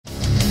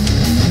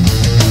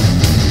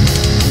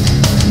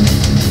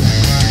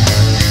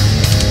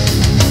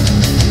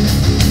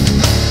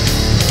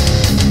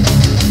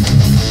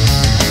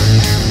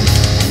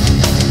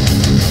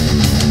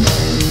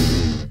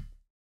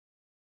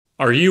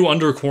Are you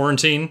under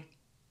quarantine?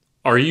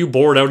 Are you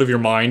bored out of your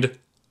mind?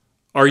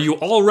 Are you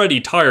already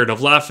tired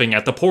of laughing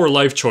at the poor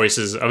life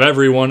choices of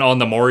everyone on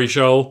The Maury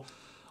Show?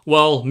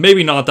 Well,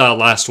 maybe not that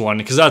last one,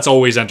 because that's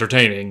always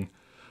entertaining.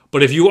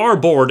 But if you are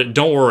bored,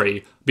 don't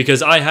worry,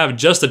 because I have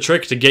just a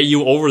trick to get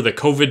you over the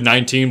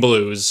COVID-19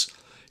 blues.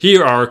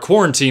 Here are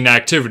quarantine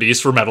activities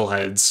for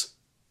metalheads.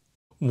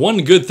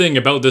 One good thing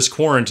about this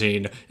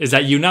quarantine is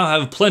that you now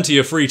have plenty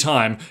of free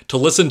time to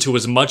listen to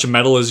as much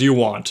metal as you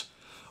want.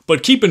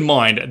 But keep in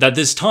mind that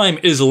this time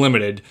is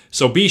limited,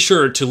 so be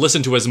sure to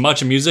listen to as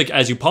much music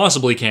as you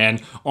possibly can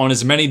on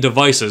as many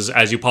devices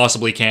as you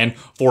possibly can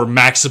for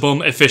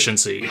maximum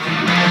efficiency.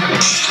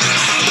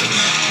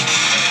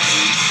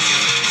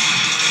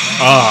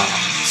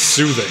 Ah,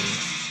 soothing.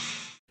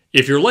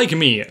 If you're like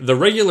me, the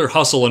regular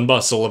hustle and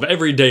bustle of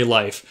everyday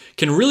life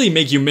can really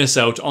make you miss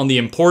out on the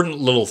important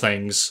little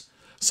things,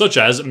 such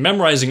as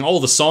memorizing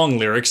all the song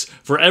lyrics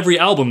for every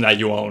album that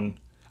you own.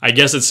 I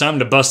guess it's time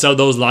to bust out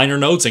those liner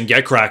notes and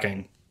get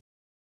cracking.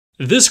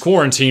 This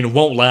quarantine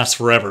won't last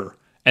forever,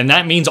 and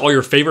that means all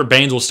your favorite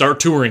bands will start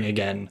touring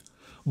again.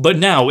 But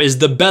now is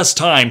the best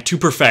time to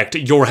perfect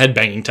your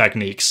headbanging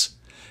techniques.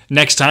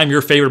 Next time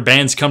your favorite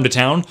bands come to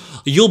town,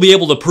 you'll be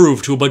able to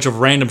prove to a bunch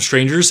of random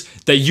strangers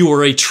that you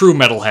are a true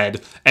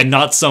metalhead and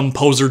not some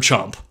poser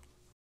chump.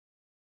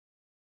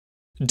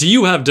 Do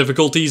you have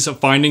difficulties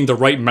finding the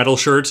right metal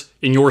shirt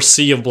in your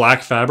sea of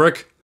black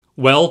fabric?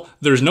 Well,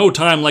 there's no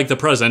time like the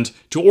present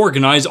to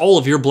organize all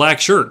of your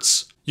black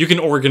shirts. You can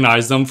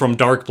organize them from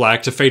dark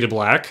black to faded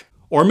black,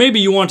 or maybe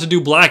you want to do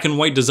black and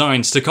white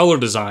designs to color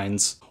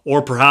designs,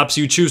 or perhaps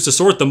you choose to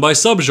sort them by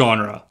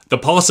subgenre. The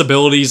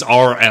possibilities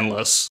are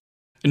endless.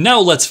 Now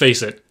let's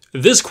face it,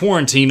 this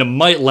quarantine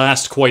might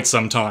last quite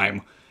some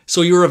time,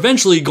 so you're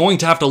eventually going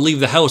to have to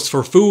leave the house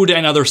for food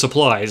and other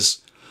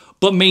supplies.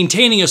 But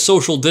maintaining a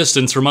social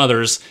distance from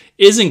others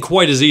isn't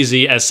quite as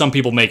easy as some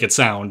people make it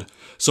sound.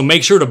 So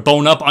make sure to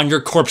bone up on your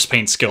corpse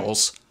paint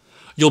skills.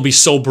 You'll be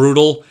so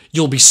brutal,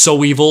 you'll be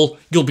so evil,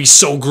 you'll be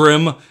so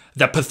grim,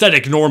 that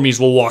pathetic normies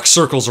will walk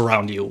circles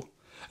around you.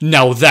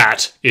 Now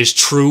that is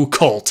true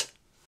cult.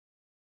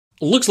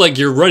 Looks like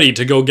you're ready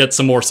to go get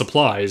some more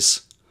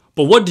supplies.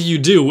 But what do you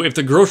do if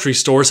the grocery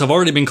stores have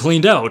already been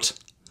cleaned out?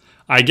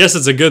 I guess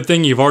it's a good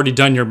thing you've already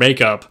done your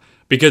makeup,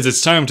 because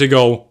it's time to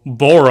go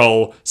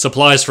borrow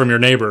supplies from your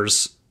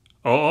neighbors.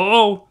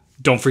 Oh,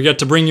 don't forget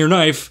to bring your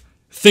knife.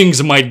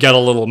 Things might get a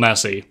little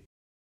messy.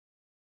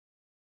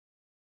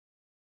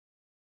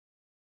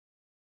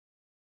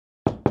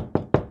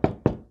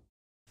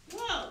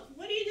 Whoa,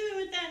 what are you doing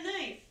with that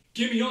knife?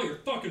 Give me all your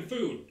fucking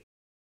food.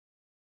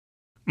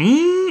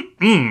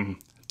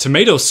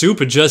 Tomato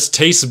soup just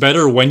tastes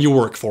better when you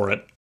work for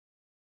it.